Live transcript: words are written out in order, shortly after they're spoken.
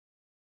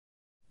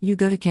You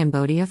go to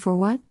Cambodia for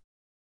what?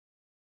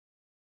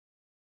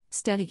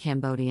 Study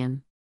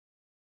Cambodian.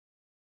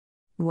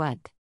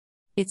 What?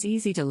 It's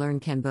easy to learn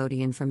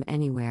Cambodian from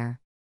anywhere.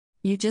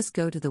 You just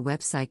go to the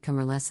website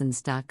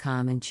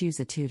khmerlessons.com and choose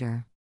a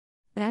tutor.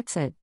 That's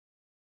it.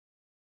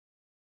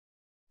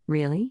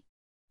 Really?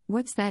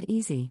 What's that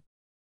easy?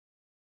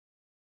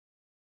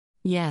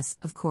 Yes,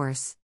 of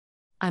course.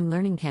 I'm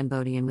learning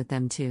Cambodian with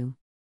them too.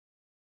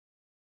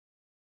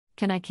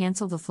 Can I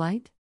cancel the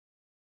flight?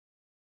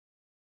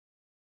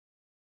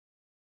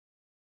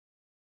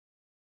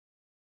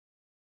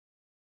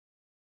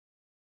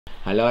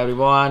 Hello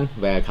everyone,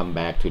 welcome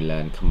back to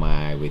Learn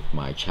Khmer with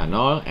my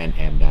channel, and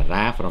I'm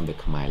DARA from the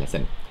Khmer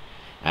Lesson.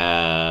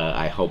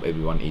 I hope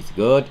everyone is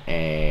good,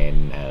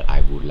 and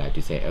I would like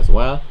to say as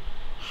well,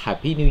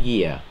 Happy New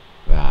Year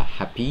và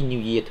Happy New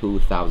Year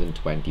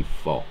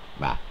 2024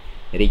 បាទ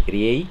រីក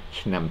រាយ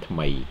ឆ្នាំថ្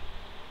មី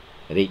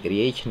រីក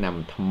រាយឆ្នាំ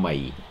ថ្មី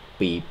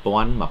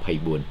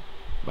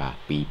2024បាទ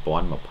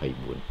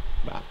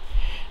2024បាទ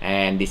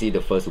and this is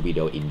the first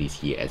video in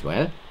this year as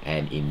well,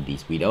 and in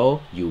this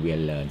video you will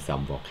learn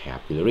some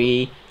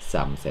vocabulary,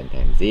 some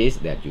sentences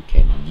that you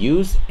can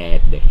use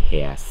at the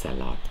hair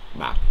salon.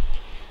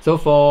 So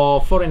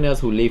for foreigners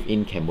who live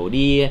in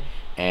Cambodia,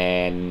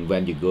 and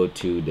when you go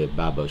to the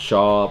barber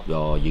shop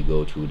or you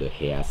go to the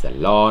hair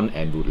salon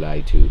and would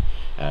like to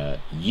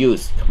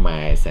use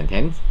Khmer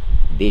sentence,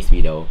 this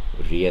video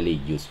really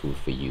useful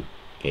for you.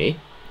 Okay,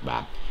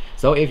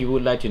 so if you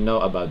would like to know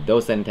about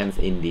those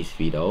sentences in this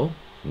video,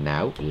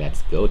 now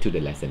let's go to the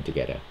lesson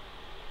together.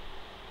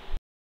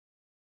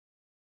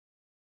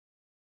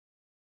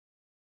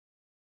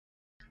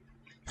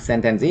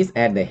 Sentences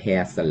at the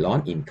hair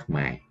salon in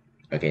Khmer.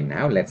 Okay,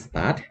 now let's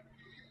start.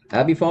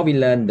 Before we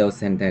learn those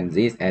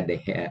sentences at the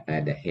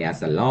hair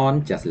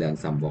salon, just learn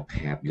some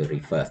vocabulary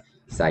first,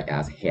 such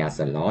as hair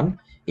salon.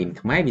 In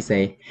Khmer we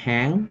say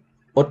hang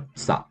ut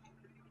sok,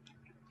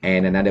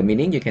 and another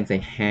meaning you can say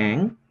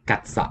hang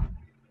kat sok.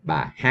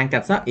 Hang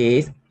kat sok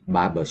is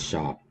barber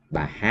shop.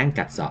 Hang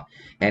kat sok,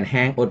 and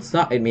hang ut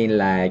sok, it means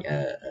like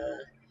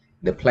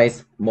the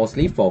place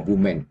mostly for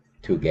women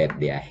to get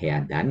their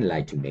hair done,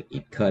 like to make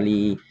it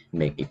curly,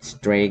 make it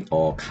straight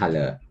or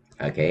color.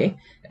 Okay,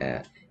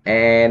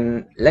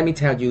 and let me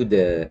tell you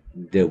the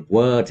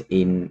word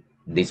in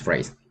this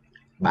phrase.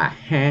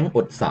 Hang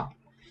ut sok,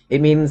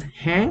 it means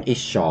hang is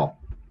sharp,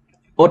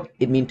 ut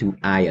it means to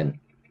iron,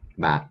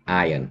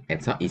 iron,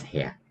 and sok is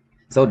hair.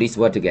 So this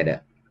word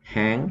together,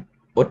 hang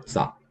ut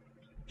sok,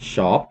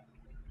 sharp,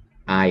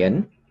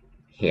 iron,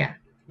 hair.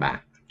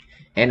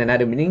 And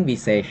another meaning we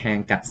say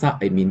hang kat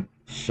sok, it means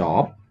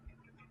sharp,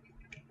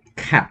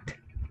 cut.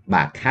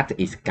 Cut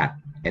is cut,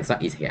 and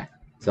sok is hair.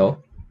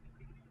 So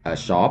a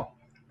sharp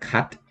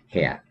cut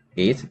hair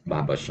is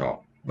barber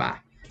shop.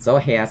 So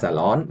hair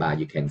salon,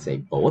 you can say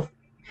both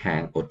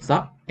hang ut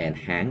sok and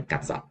hang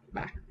kat sok.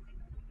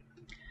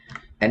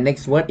 And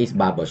next word is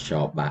barber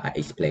shop. I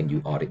explained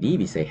you already.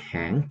 We say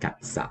hang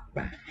kat sok.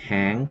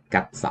 Hang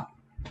kat sok.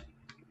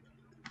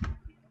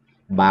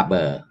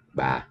 Barber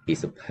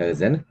is a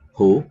person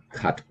who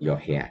cut your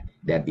hair.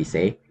 That we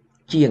say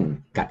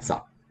chieng kat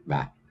sok.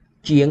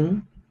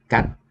 Chieng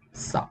kat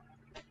sok.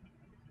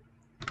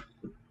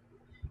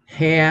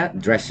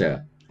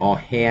 Hairdresser or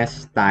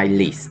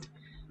hairstylist.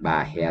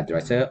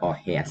 Hairdresser or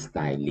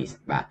hairstylist.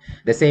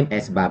 The same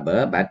as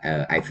barber, but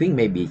I think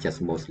maybe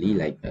just mostly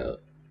like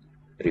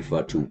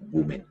refer to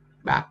women.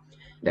 That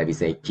we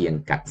say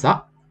chieng kat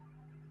sok,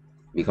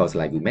 because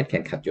like women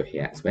can cut your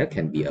hair as well,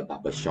 can be a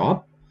barber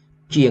shop.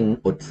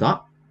 Chieng ut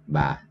sok,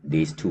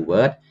 these two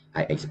words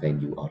I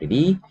explained you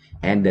already.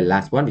 And the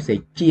last one we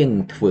say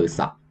chieng thwe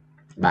sok.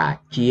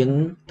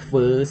 Chieng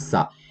thwe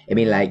sok, I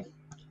mean like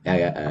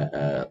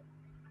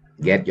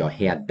get your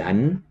hair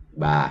done,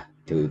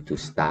 to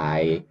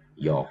style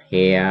your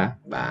hair.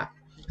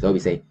 So we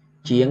say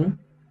chieng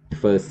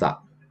thwe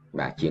sok.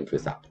 Chieng thwe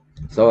sok.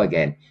 So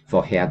again,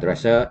 for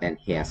hairdresser and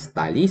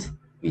hairstylist,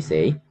 we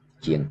say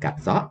chieng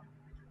kat sok,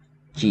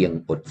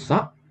 chieng ut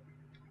sok,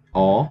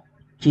 or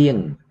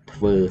chieng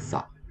thwe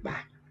sok.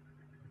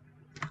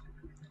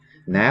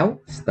 Now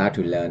start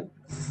to learn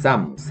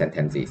some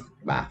sentences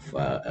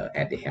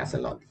at the hair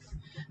salon.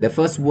 The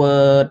first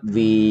word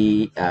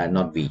the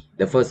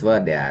first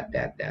word that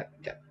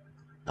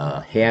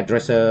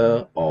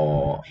hairdresser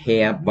or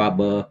hair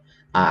barber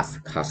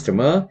ask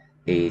customer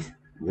is,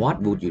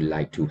 what would you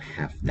like to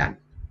have done?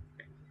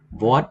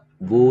 What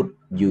would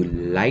you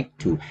like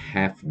to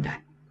have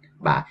done?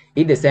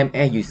 It's the same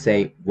as you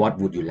say, what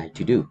would you like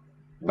to do?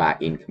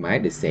 In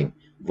Khmer, the same.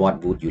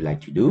 What would you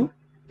like to do?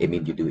 It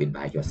means you do it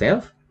by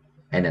yourself.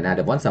 And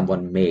another one,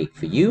 someone make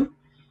for you.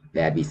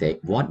 That we say,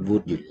 what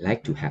would you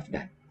like to have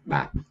done?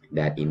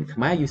 That in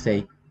Khmer you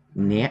say,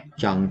 Nek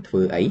chong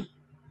thwe ai.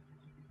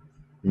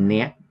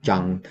 Nek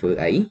chong thwe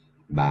ai.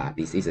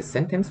 This is a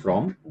sentence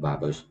from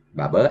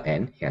barber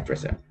and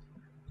hairdresser.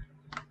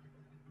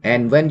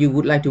 And when you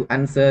would like to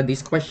answer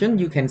this question,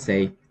 you can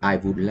say, I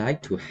would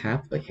like to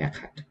have a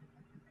haircut.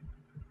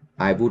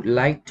 I would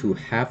like to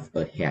have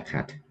a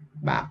haircut.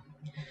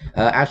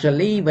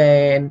 Actually,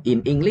 when in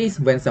English,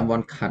 when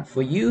someone cut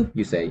for you,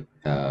 you say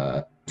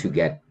to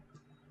get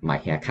my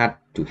hair cut,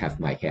 to have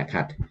my hair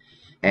cut.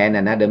 And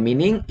another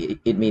meaning,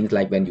 it means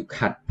like when you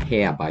cut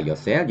hair by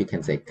yourself, you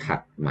can say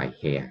cut my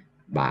hair.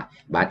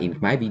 But in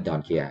Khmer, we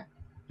don't care.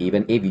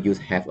 Even if you use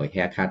have a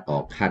haircut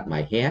or cut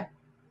my hair,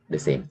 the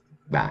same.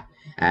 But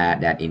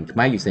that in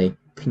Khmer you say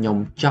ខ្ញុំ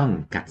ចង់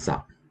កាត់ស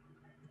ក់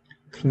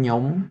ខ្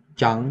ញុំ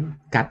ចង់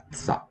កាត់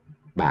សក់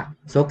បាទ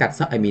so កាត់ស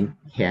ក់ I mean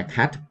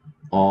haircut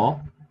or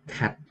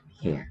cut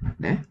hair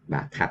ណា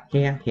បាទ cut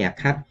hair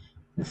haircut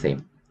the same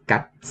កា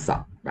ត់ស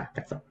ក់ បាទ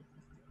កាត់សក់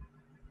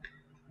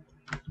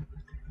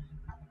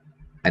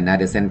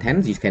Another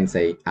sentence you can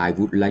say I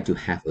would like to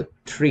have a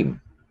trim.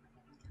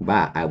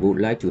 But I would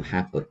like to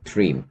have a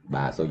trim.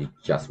 But so you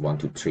just want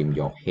to trim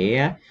your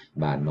hair,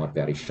 but not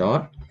very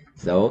short.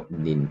 So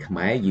in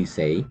Khmer you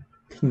say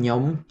ខ្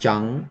ញុំច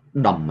ង់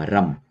ដំ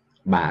រឹម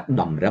But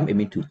ដំរឹម it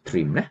means to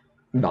trim ណា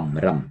ដំ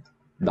រឹម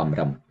ដំ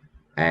រឹម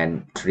and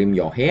trim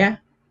your hair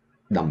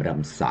ដំរឹម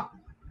សក់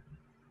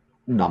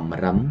ដំ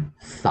រឹម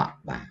សក់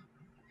បាទ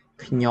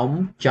ខ្ញុំ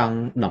ចង់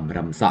ដំ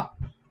រឹមសក់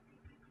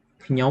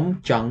ខ្ញុំ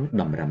ចង់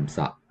ដំរឹមស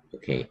ក់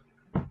Okay.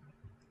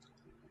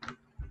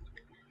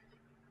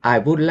 I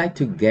would like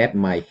to get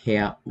my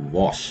hair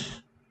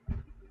washed.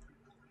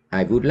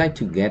 I would like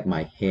to get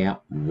my hair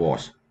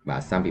washed.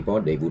 But some people,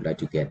 they would like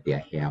to get their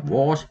hair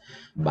washed.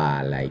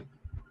 But like,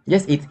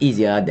 yes, it's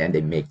easier than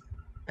they make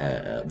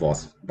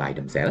wash by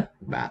themselves.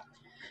 But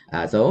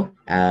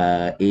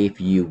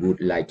if you would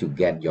like to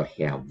get your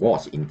hair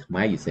washed in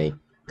Khmer, you say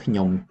ខ្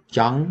ញុំច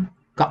ង់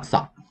កក់ស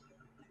ក់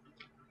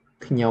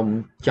ខ្ញុំ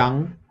ចង់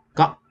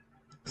កក់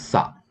ស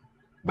ក់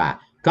But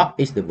កក់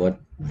is the word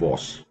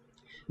wash.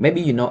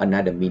 Maybe you know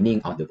another meaning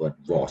of the word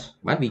wash,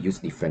 but we use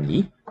differently.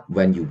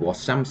 When you wash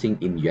something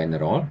in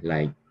general,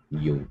 like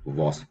you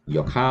wash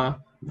your car,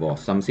 wash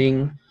something,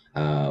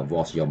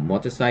 wash your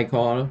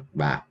motorcycle,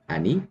 but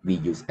Annie, we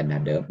use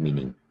another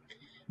meaning.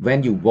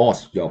 When you wash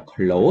your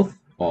clothes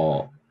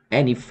or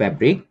any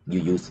fabric, you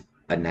use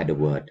another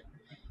word.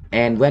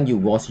 And when you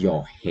wash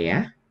your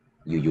hair,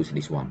 you use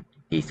this one.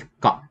 It's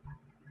kok.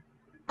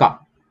 Kok.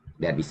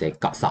 That we say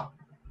kok sok.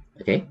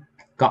 Okay?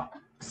 Kok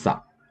sok.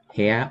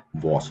 Hair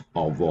wash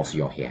or wash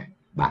your hair.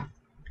 But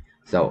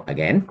so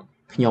again,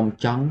 ខ្ញុំ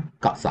ចង់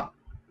កក់សក់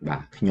បា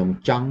ទ ខ្ញុំ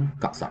ចង់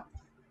កក់សក់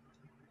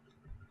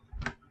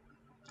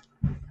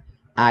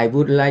I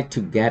would like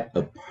to get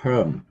a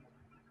perm.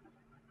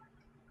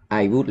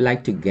 I would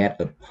like to get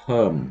a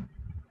perm.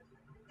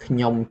 ខ្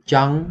ញុំច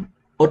ង់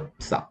អ៊ុត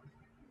សក់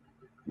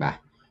បាទ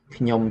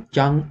ខ្ញុំច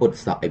ង់អ៊ុត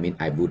សក់ I mean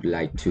I would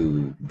like to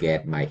get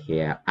my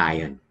hair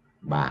iron.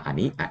 But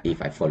if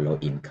I follow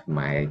in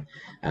my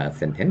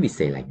sentence, we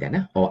say like that,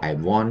 or I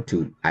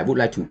would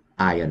like to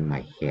iron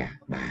my hair.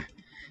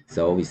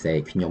 So we say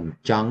ខ្ញុំ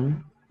ចង់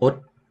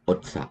អ៊ុ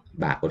តសក់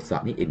បាទ អ៊ុតស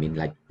ក់ នេះ it means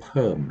like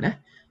perm ណា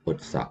អ៊ុត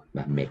សក់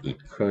បាទ make it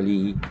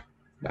curly.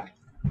 បាទ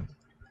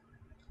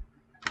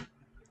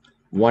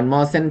One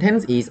more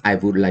sentence is I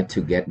would like to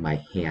get my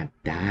hair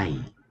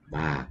dyed.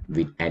 បាទ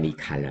with any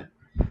color.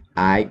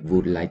 I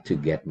would like to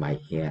get my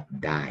hair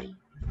dyed.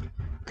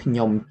 ខ្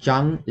ញុំច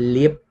ង់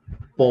លាប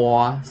ព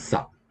ណ៌ស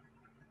ក់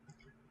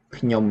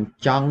ខ្ញុំ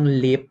ចង់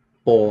លាប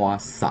ពណ៌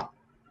សក់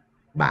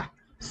បាទ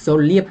so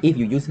លាប if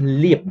you use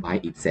លាប by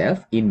itself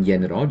in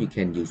general you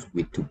can use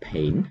with to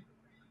paint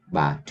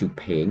បាទ to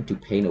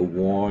paint a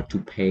wall, to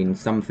paint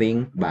something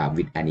បាទ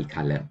with any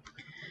color.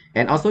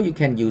 And also you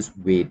can use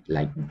with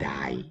like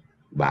dye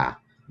បាទ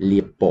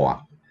លាបពណ៌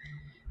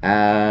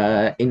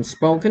in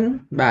spoken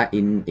បាទ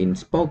in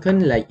spoken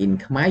like in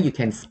Khmer you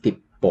can skip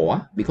ពណ៌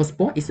because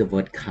ពណ៌ is a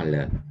word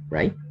color,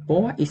 right? ព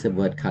ណ៌ is a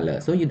word color,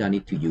 so you don't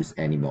need to use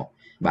anymore.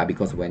 But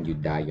because when you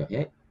dye your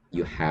hair,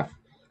 you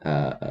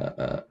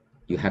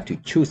have to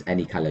choose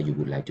any color you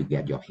would like to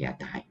get your hair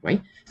dyed,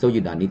 right? So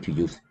you don't need to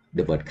use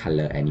the word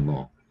color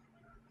anymore.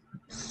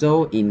 So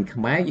in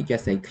Khmer you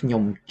just say ខ្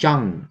ញុំច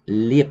ង់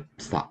លាប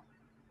សក់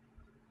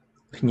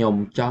ខ្ញុំ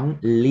ចង់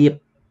លាប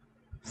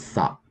ស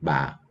ក់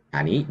បាទ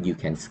អានេះ you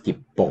can skip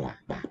ពណ៌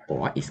បាទ ព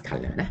ណ៌ is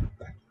color ណា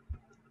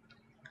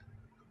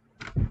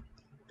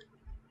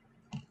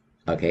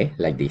Okay,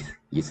 like this,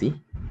 you see?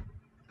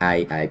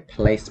 I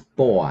place ព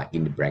ណ៌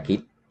in the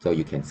bracket, so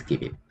you can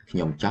skip it. ខ្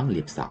ញុំចង់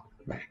លាបសក់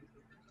បាទ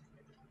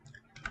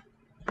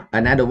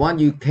Another one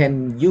you can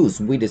use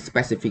with a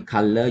specific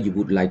color you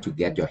would like to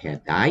get your hair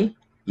dyed.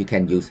 You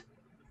can use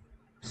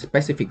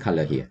specific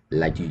color here.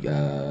 Like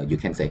you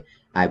can say,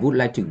 I would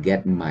like to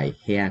get my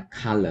hair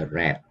color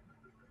red.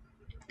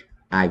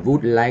 I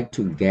would like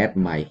to get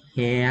my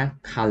hair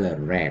color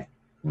red.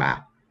 បាទ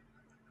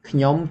ខ្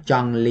ញុំច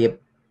ង់លាប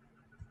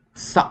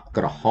សក់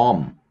ក្រហម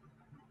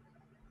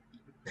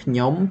ខ្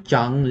ញុំច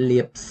ង់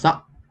លាបស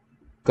ក់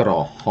ក្រ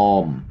ហ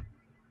ម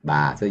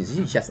បាទ so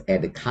you just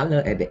add the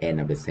color at the end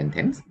of the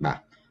sentence បាទ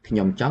ខ្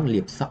ញុំចង់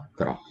លាបសក់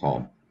ក្រហម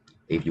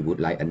if you would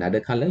like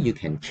another color you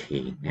can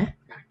change ណា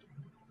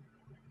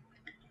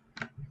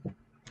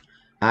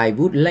I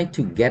would like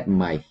to get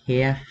my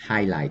hair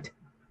highlighted,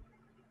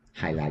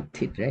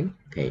 right?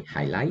 Okay,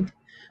 highlight.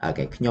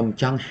 Okay, ខ្ញុំ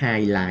ចង់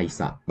highlight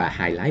សក់ but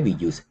highlight we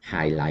use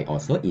highlight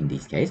also in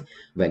this case.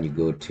 When you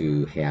go to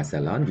hair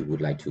salon, you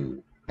would like to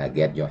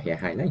get your hair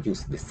highlight,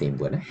 use the same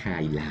word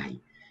highlight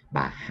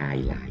បាទ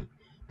highlight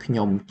ខ្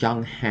ញុំច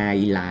ង់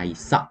highlight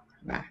សក់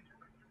បាទ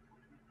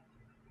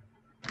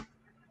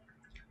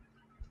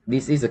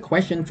This is a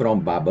question from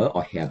barber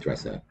or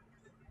hairdresser.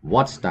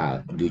 What style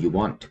do you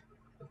want?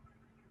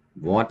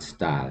 What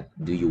style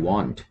do you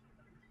want?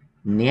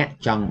 អ្នក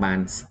ចង់បាន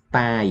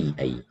style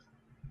អី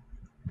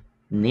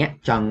អ្នក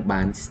ចង់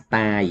បាន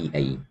style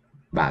អី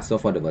បាទ so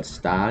for the word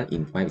style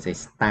in Khmer we say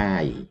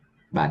style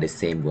បាទ the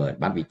same word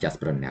but we just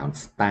pronounce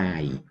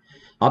style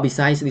or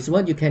besides this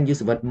word you can use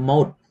the word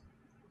mode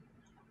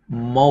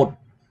mode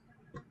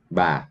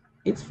បាទ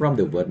it's from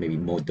the word maybe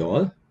model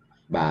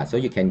បាទ so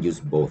you can use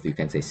both you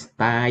can say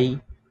style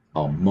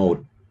or mode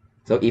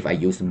so if I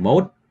use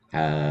mode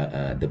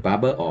the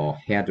barber or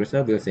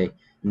hairdresser will say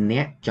អ្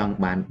នកចង់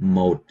បាន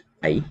mode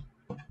អី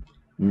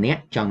អ្នក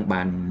ចង់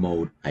បាន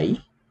mode អី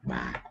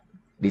បាទ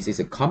This is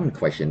a common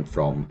question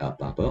from a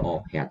barber or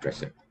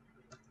hairdresser.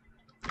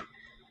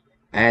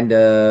 And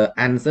the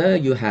answer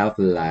you have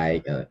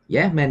like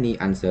many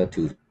answer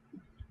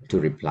to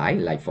reply.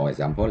 Like for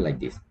example, like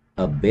this: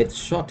 a bit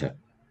shorter,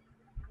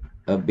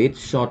 a bit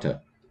shorter.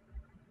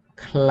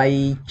 ខ្លី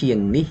ជាង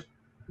នេះ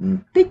ប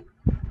ន្តិច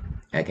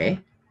Okay,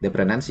 the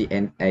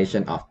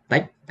pronunciation of តិ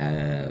ច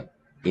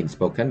in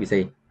spoken we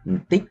say ប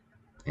ន្តិច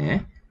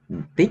ប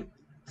ន្តិច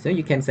so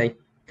you can say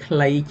ខ្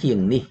លីជាង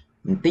នេះ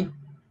បន្តិច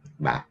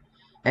បាទ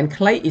And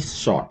clay is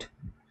short,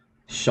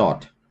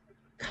 short.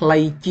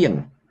 Clay jiang,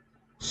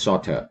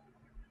 shorter,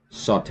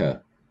 shorter.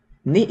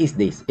 Ni is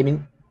this, I mean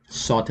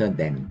shorter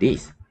than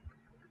this.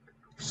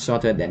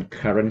 Shorter than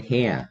current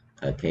hair.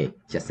 Okay,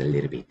 just a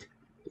little bit.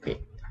 Okay.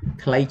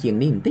 Clay jiang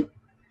ni tik.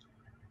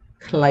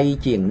 Clay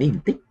jiang ni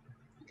tik.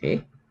 Okay.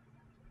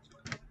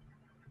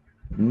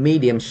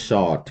 Medium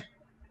short.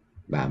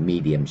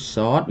 Medium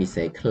short, we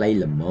say clay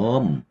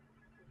lemom.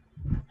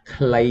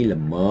 Clay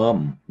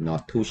lemom,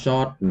 not too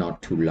short, not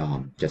too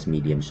long, just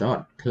medium short.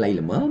 Clay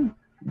lemom,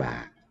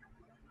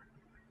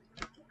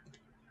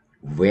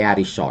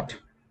 very short,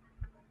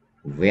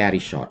 very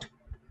short.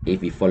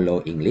 If we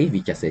follow English,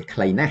 we just say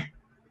clay nah,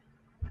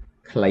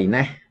 clay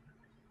nah.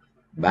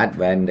 But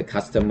when the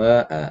customer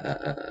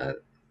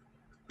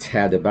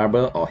tell the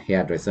barber or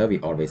hairdresser, we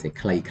always say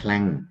clay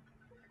clang,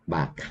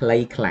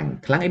 clay clang.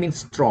 Clang I mean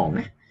strong,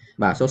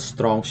 so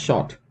strong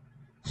short.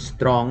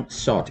 Strong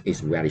short is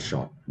very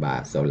short,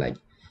 so like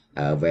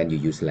when you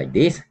use like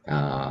this,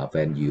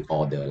 when you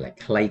order like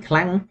clay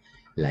clang,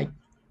 like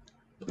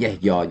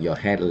your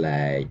head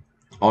like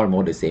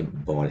almost the same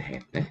bald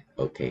head.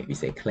 Okay, we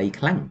say clay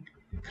clang,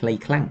 clay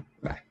clang.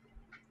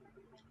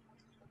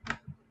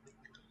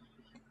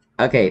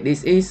 Okay,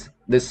 this is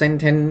the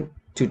sentence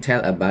to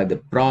tell about the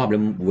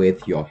problem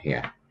with your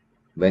hair.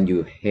 When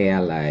your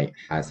hair like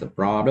has a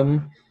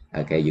problem,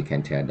 okay, you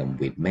can tell them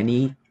with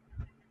many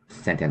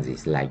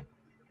sentences like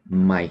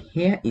my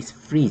hair is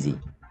frizzy,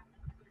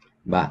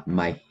 but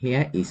my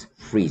hair is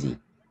frizzy.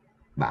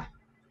 But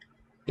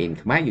in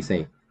Khmer you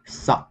say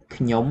សក់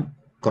ខ្ញុំ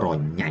ក្រ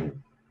ញាញ់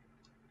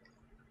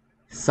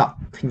សក់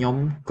ខ្ញុំ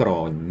ក្រ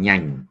ញា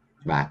ញ់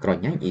បាទ ក្រ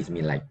ញាញ់ is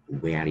mean like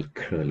very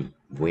curly,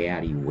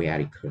 very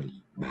very curly.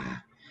 បាទ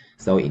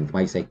so in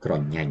Khmer you say ក្រ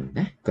ញាញ់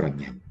ណា ក្រ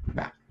ញាញ់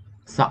បាទ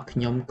សក់ខ្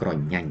ញុំក្រ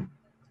ញាញ់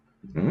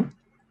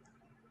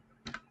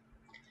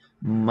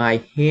My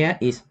hair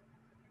is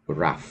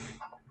rough,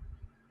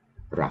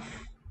 rough,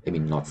 I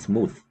mean not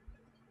smooth.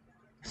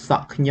 ស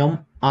ក់ខ្ញុំ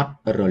អត់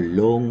រ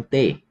លោង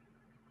ទេ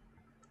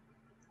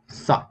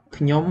សក់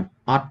ខ្ញុំ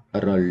អត់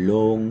រ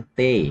លោង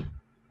ទេ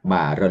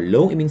បាទ រ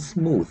លោង I mean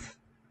smooth.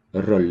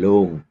 រលោ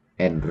ង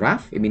and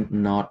rough I mean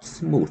not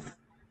smooth.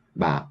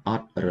 បាទ អ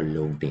ត់រ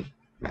លោងទេ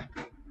បាទ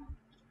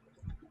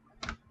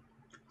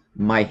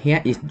My hair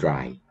is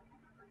dry.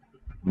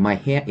 My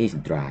hair is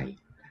dry.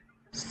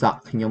 ស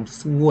ក់ខ្ញុំ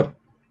ស្ងួត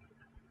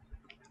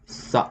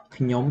សក់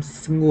ខ្ញុំ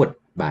ស្ងួត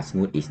បាទ ស្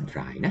ងួត is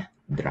dry ណា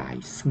dry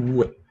ស្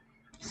ងួត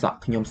សក់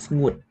ខ្ញុំស្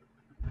ងួត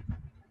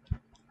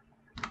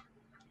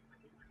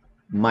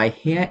My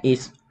hair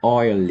is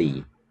oily.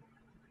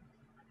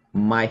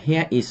 My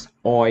hair is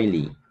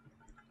oily.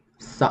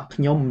 សក់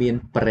ខ្ញុំមាន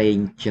ប្រេង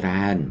ច្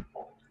រើន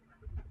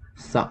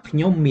សក់ខ្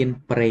ញុំមាន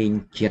ប្រេង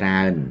ច្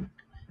រើន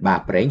បាទ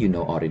ប្រេង you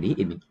know already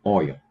it means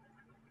oil.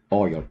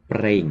 Oil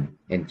ប្រេង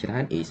and ច្រើ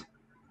ន is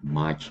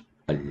much,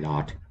 a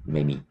lot,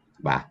 maybe.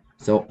 បាទ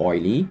so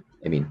oily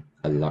I mean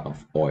a lot of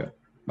oil.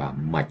 បាទ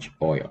much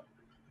oil.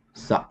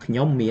 សក់ខ្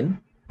ញុំមាន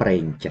ប្រេ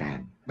ងច្រើន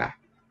បាទ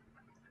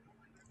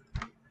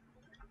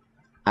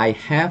I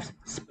have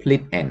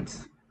split ends.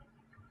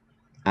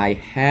 I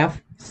have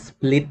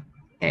split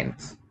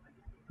ends.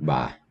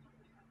 បាទ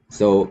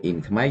so in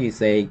Khmer you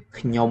say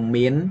ខ្ញុំ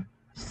មាន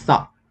ស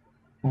ក់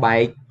បែ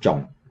កចុង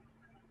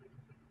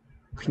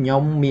ខ្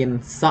ញុំមាន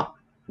សក់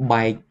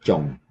បែកចុ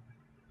ង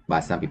បា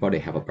ទ some people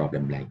they have a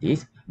problem like this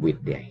with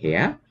their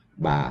hair.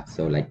 បាទ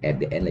so like at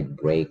the end like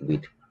break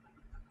with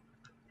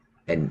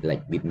and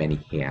like with many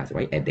hairs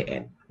right at the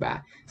end. បាទ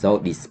so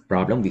this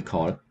problem we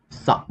call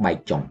សក់បែក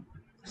ចុង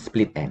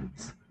split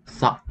ends.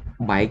 Sock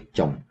bite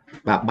chong.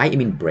 But bite I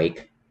mean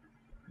break.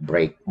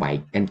 Break,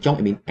 bite. And chong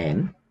I mean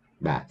end.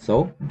 But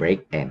so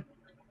break end.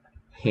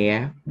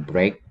 Hair,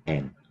 break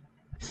end.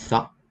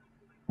 Sock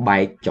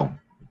bite chong.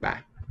 But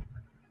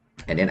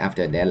and then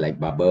after that, like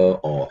barber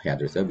or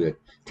hairdresser will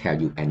tell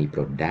you any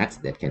products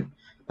that can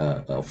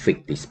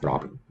fix this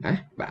problem.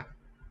 But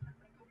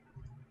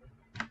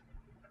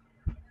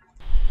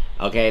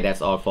okay,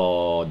 that's all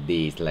for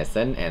this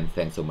lesson, and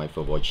thanks so much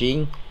for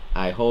watching.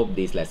 I hope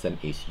this lesson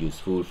is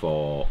useful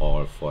for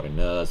all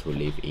foreigners who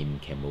live in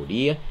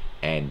Cambodia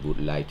and would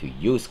like to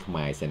use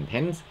Khmer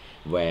sentence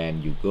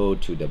when you go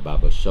to the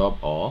barber shop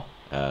or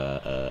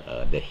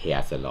the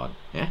hair salon.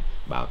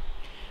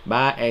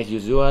 But as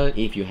usual,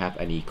 if you have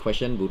any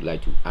question would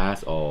like to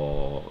ask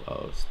or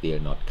still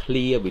not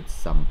clear with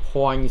some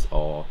points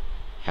or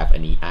have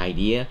any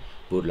idea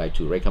would like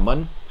to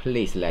recommend,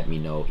 please let me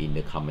know in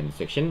the comment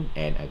section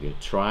and I will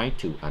try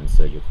to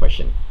answer your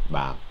question.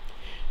 But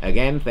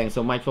again, thanks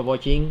so much for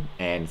watching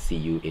and see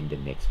you in the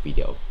next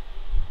video.